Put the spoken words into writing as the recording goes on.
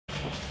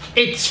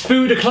It's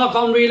food o'clock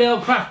on Real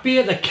Ale Craft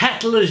Beer. The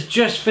kettle has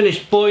just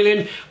finished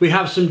boiling. We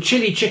have some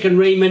chili chicken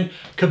ramen,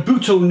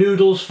 Kabuto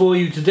noodles for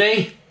you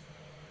today.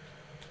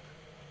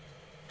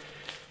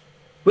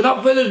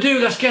 Without further ado,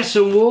 let's get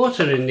some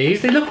water in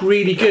these. They look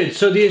really good.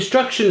 So the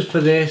instructions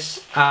for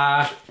this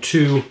are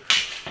to,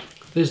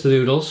 there's the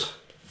noodles.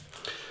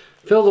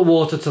 Fill the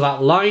water to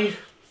that line,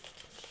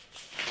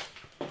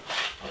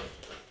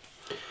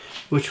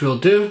 which we'll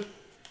do.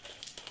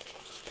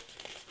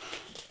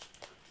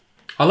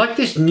 I like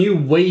this new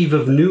wave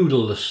of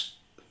noodle that's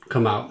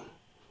come out.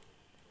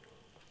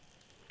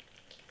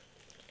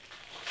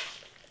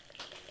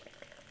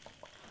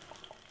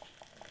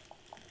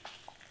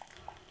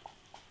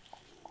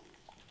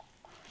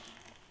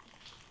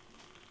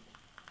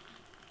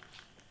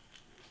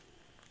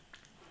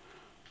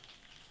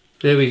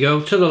 There we go,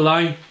 to the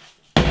line.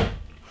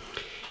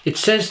 It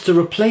says to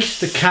replace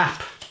the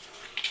cap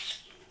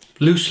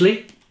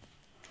loosely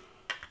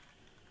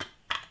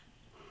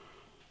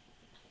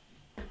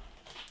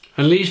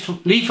and leave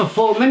for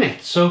 4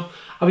 minutes. So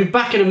I'll be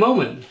back in a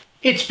moment.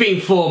 It's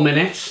been 4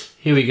 minutes.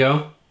 Here we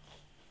go.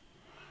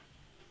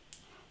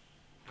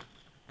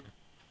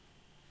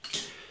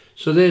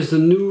 So there's the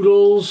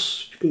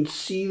noodles. You can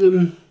see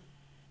them.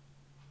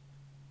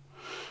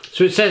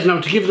 So it says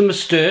now to give them a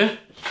stir.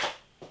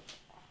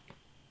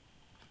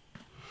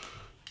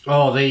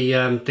 Oh,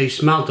 they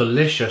smell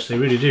delicious. They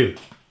really do.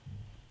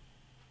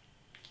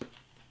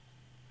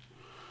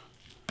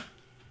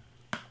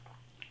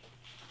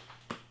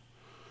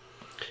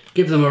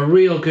 Give them a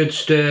real good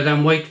stir,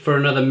 then wait for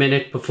another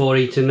minute before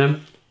eating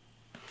them.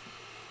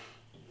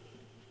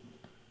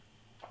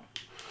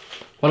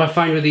 What I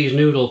find with these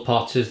noodle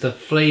pots is the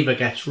flavour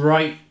gets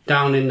right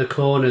down in the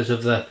corners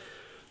of the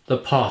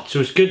pot. So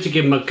it's good to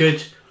give them a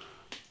good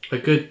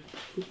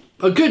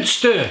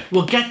stir.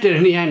 We'll get there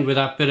in the end with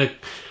that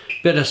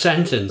bit of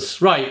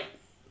sentence. Right.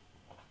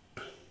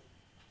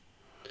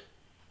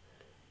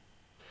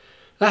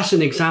 That's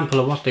an example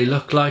of what they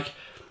look like.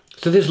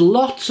 So there's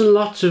lots and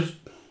lots of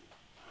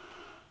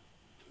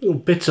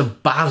bits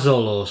of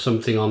basil or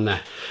something on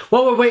there.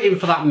 While we're waiting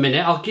for that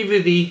minute, I'll give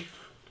you the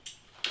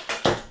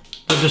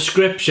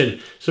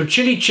description. So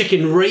chili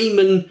chicken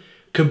ramen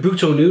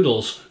Kabuto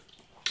noodles,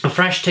 a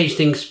fresh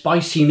tasting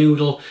spicy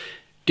noodle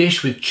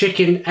dish with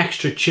chicken,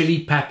 extra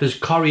chili, peppers,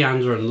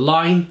 coriander and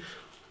lime.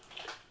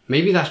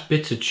 Maybe that's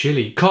bits of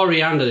chili.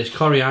 Coriander, there's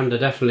coriander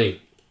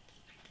definitely.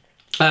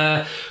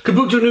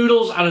 Kabuto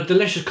noodles are a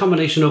delicious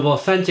combination of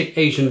authentic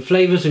Asian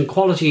flavours and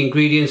quality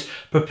ingredients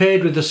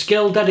prepared with the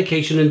skill,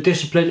 dedication and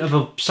discipline of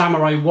a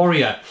samurai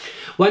warrior.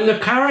 When the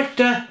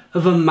character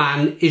of a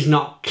man is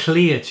not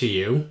clear to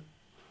you,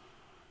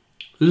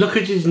 look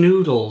at his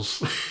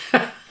noodles.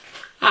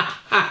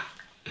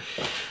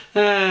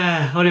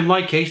 Or in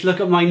my case,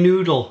 look at my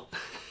noodle.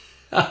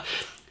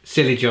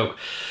 Silly joke.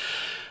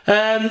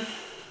 So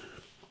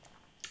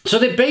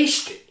they're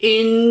based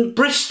in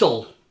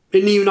Bristol,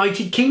 in the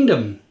United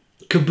Kingdom.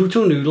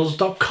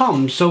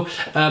 KabutoNoodles.com. So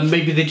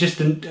maybe they're just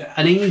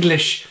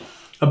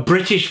a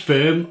British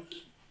firm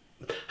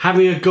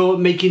having a go at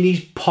making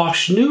these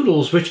posh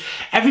noodles, which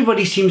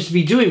everybody seems to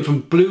be doing,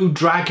 from Blue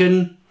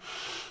Dragon.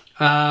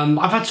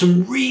 I've had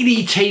some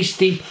really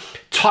tasty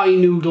Thai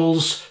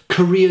noodles,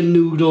 Korean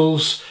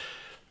noodles,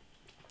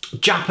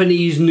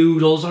 Japanese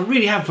noodles. I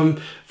really have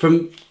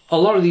from a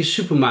lot of these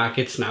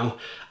supermarkets now.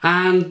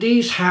 And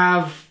these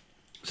have,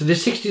 so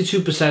there's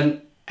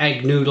 62%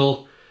 egg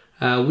noodle,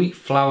 wheat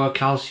flour,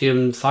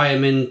 calcium,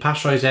 thiamine,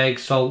 pasteurized egg,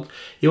 salt.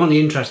 You want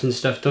the interesting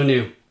stuff, don't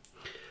you?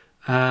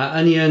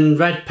 Onion,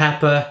 red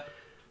pepper,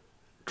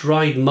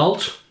 dried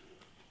malt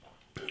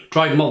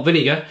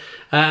vinegar,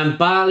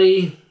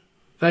 barley,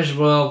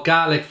 vegetable oil,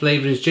 garlic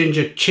flavourings,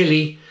 ginger,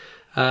 chilli,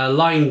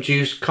 lime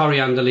juice,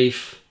 coriander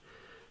leaf.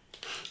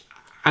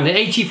 And at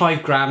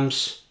 85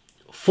 grams,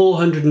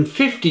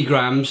 450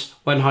 grams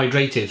when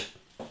hydrated.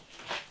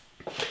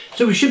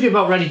 So we should be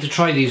about ready to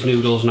try these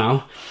noodles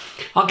now.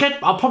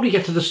 I'll probably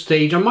get to the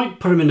stage. I might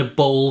put them in a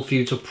bowl for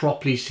you to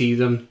properly see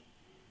them.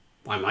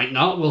 I might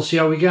not. We'll see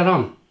how we get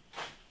on.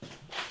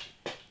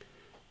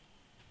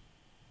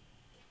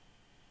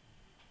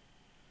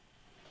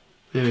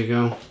 There we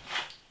go.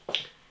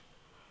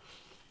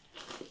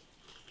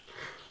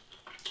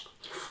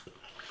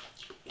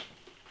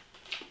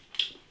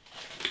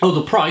 Oh,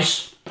 the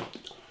price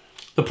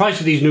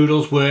of these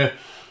noodles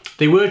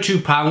they were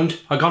 £2.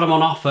 I got them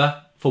on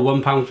offer for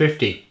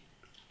 £1.50.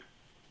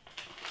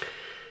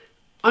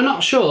 I'm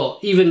not sure,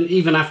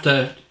 even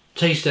after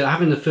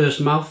having the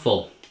first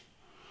mouthful,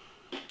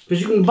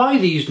 because you can buy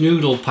these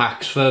noodle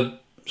packs for,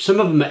 some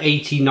of them at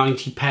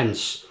 80-90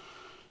 pence.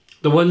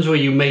 The ones where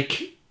you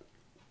make,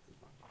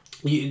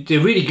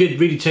 they're really good,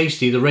 really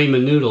tasty, the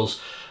ramen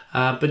noodles,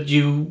 but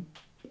the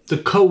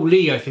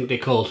Chilli I think they're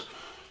called,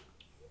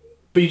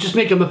 but you just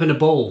make them up in a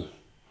bowl.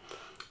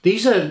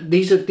 These are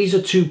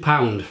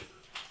 £2.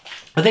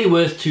 Are they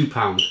worth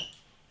 £2?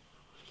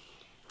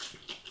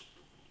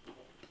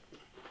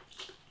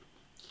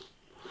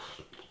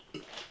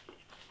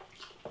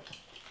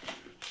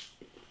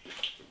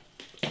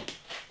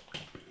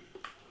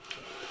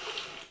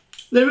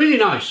 They're really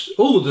nice.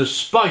 Oh, the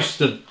spice,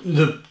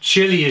 the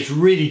chili is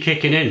really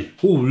kicking in.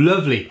 Oh,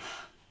 lovely.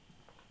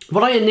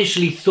 What I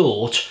initially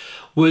thought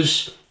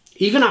was,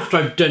 even after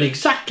I've done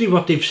exactly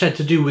what they've said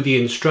to do with the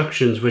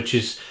instructions, which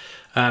is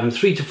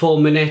 3 to 4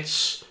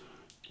 minutes,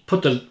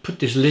 put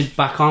this lid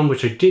back on,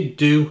 which I did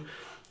do,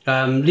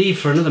 leave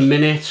for another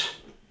minute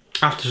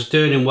after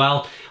stirring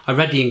well. I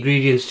read the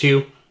ingredients to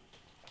you.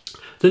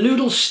 The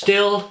noodles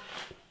still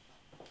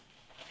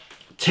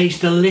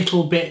taste a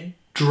little bit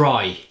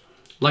dry,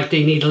 like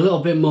they need a little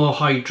bit more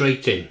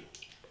hydrating.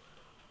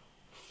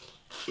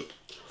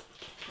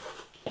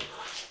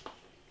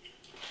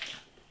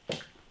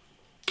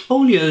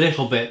 Only a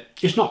little bit.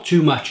 It's not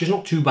too much, it's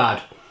not too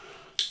bad.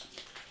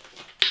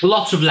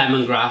 Lots of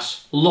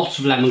lemongrass,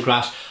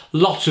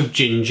 lots of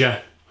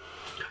ginger.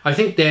 I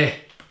think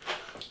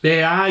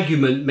their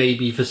argument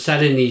maybe for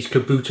selling these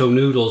Kabuto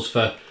noodles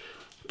for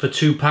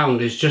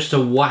 £2 is just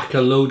to whack a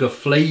load of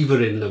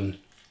flavour in them.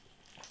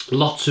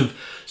 Lots of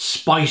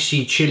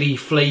spicy chilli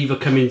flavour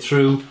coming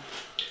through,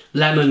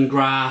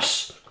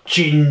 lemongrass,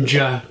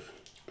 ginger.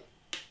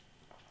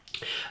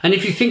 And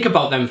if you think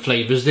about them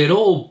flavours, they're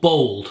all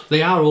bold.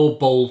 They are all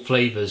bold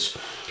flavours.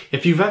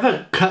 If you've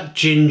ever cut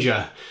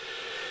ginger,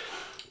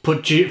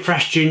 put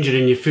fresh ginger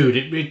in your food,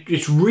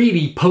 it's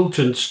really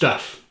potent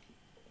stuff.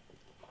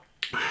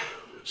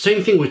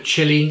 Same thing with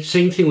chilli,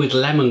 same thing with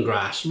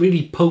lemongrass.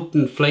 Really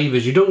potent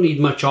flavours. You don't need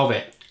much of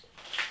it.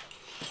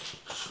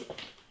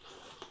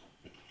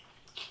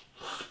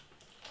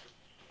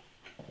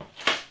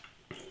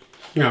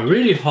 Yeah,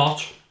 really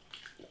hot.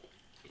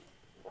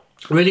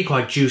 Really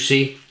quite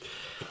juicy.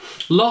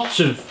 Lots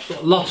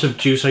of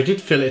juice. I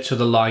did fill it to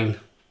the line.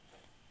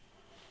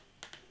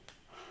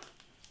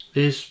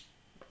 There's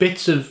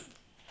bits of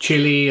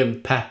chilli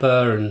and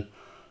pepper and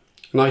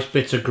nice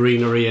bits of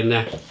greenery in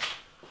there.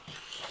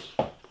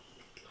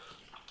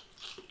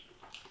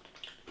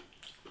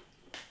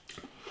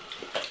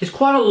 It's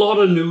quite a lot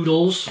of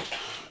noodles.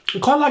 I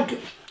quite like,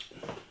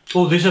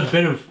 oh, there's a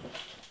bit of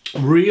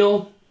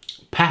real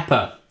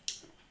pepper.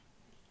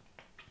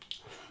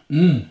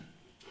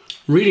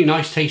 Really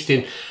nice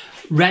tasting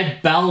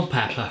red bell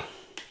pepper.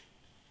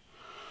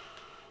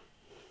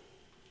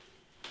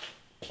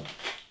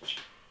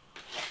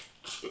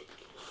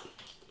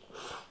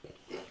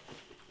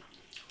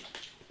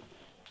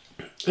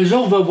 There's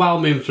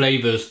overwhelming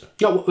flavours.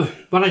 No,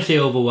 when I say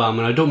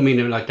overwhelming, I don't mean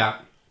it like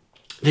that.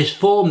 There's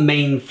 4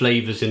 main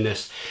flavours in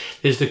this.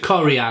 There's the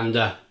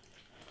coriander,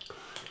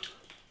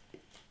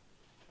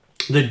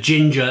 the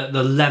ginger,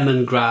 the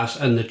lemongrass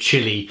and the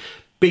chilli.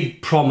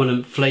 Big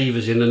prominent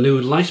flavours in the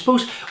noodle. I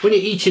suppose when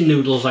you're eating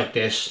noodles like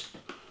this,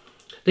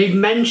 they've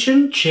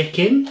mentioned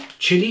chicken,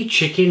 chili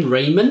chicken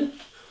ramen.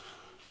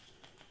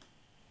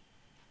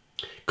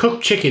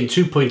 Cooked chicken,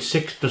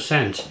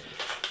 2.6%.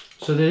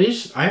 So there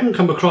is, I haven't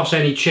come across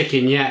any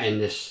chicken yet in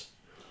this.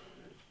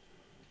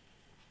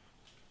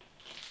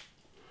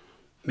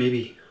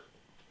 Maybe.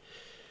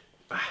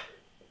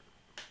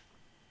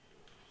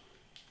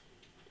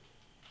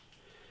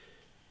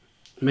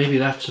 Maybe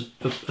that's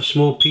a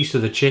small piece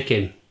of the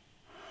chicken.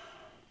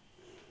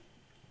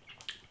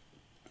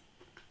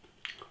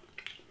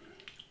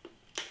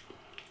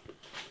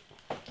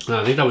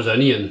 I think that was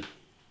onion.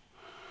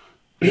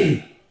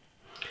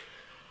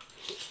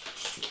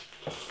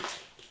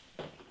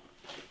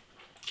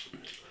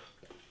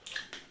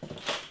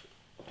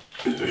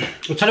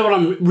 I'll tell you what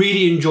I'm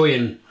really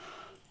enjoying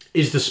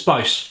is the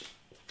spice.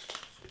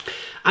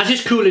 As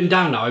it's cooling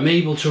down now, I'm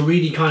able to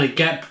really kind of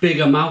get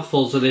bigger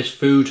mouthfuls of this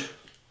food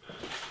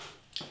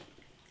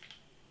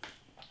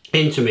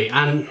into me,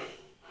 and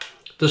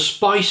the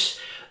spice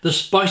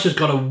has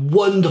got a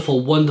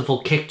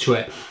wonderful kick to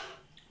it.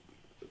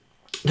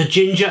 The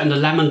ginger and the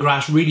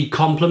lemongrass really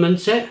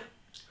complements it.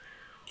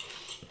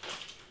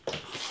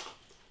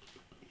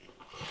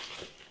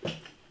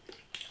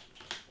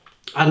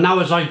 And now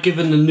as I've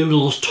given the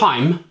noodles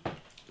time,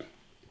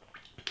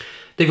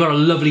 they've got a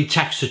lovely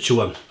texture to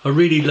them. A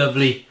really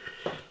lovely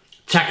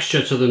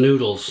texture to the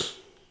noodles.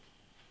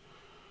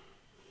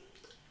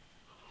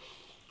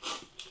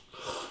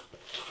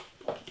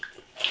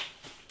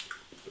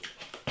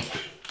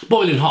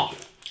 Boiling hot.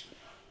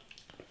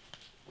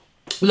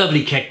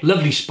 Lovely kick,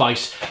 lovely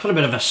spice. Got a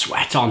bit of a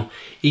sweat on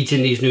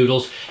eating these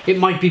noodles. It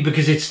might be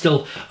because it's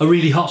still a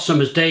really hot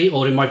summer's day,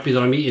 or it might be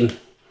that I'm eating.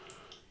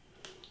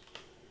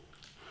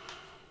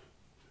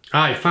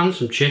 I found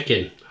some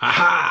chicken.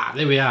 Aha!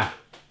 There we are.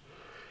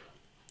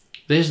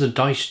 There's the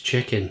diced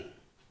chicken.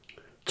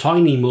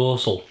 Tiny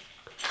morsel.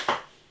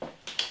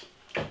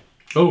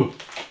 Oh.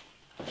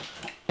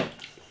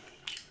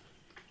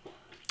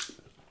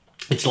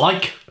 It's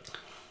like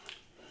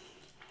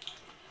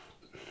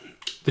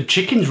the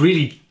chicken's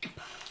really,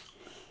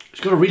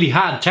 it's got a really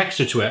hard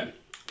texture to it.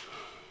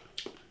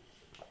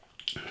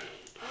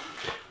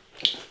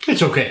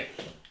 It's okay.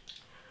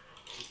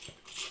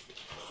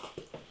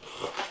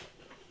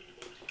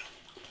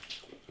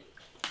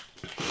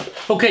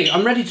 Okay,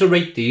 I'm ready to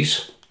rate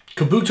these.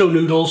 Kabuto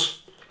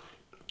noodles,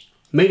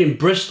 made in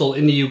Bristol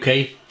in the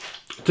UK,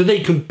 Do they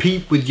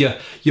compete with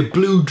your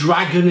Blue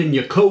Dragon and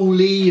your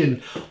Coley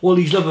and all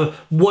these other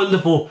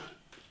wonderful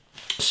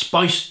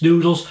spiced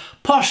noodles,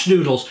 posh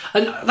noodles?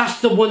 And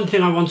that's the one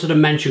thing I wanted to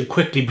mention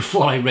quickly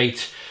before I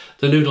rate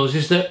the noodles,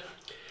 is that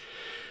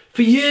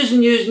for years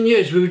and years and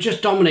years, we were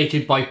just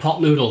dominated by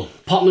Pot Noodle.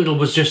 Pot Noodle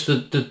was just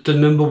the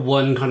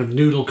 #1 kind of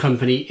noodle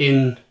company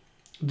in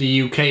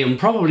the UK and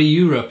probably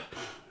Europe.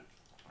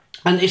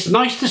 And it's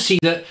nice to see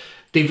that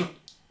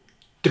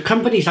the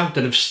companies out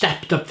there have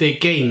stepped up their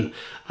game.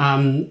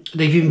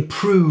 They've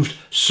improved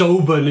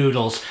soba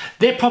noodles.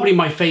 They're probably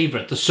my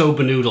favourite, the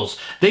soba noodles.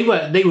 They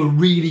were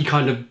really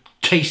kind of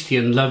tasty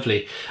and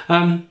lovely.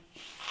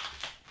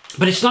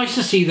 But it's nice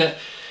to see that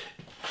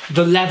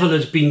the level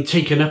has been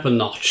taken up a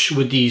notch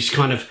with these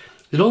kind of,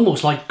 they're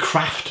almost like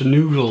craft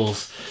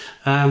noodles.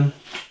 Yeah,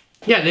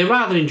 they're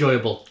rather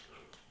enjoyable.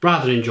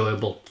 Rather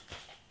enjoyable.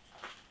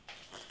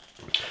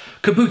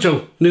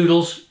 Kabuto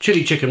Noodles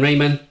Chilli Chicken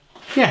Ramen.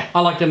 Yeah,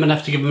 I like them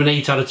enough to give them an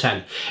 8 out of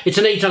 10. It's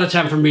an 8 out of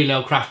 10 from Real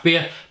Ale Craft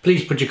Beer.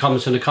 Please put your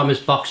comments in the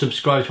comments box,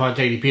 subscribe to our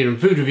daily beer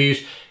and food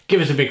reviews, give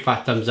us a big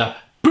fat thumbs up.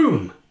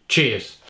 Boom! Cheers!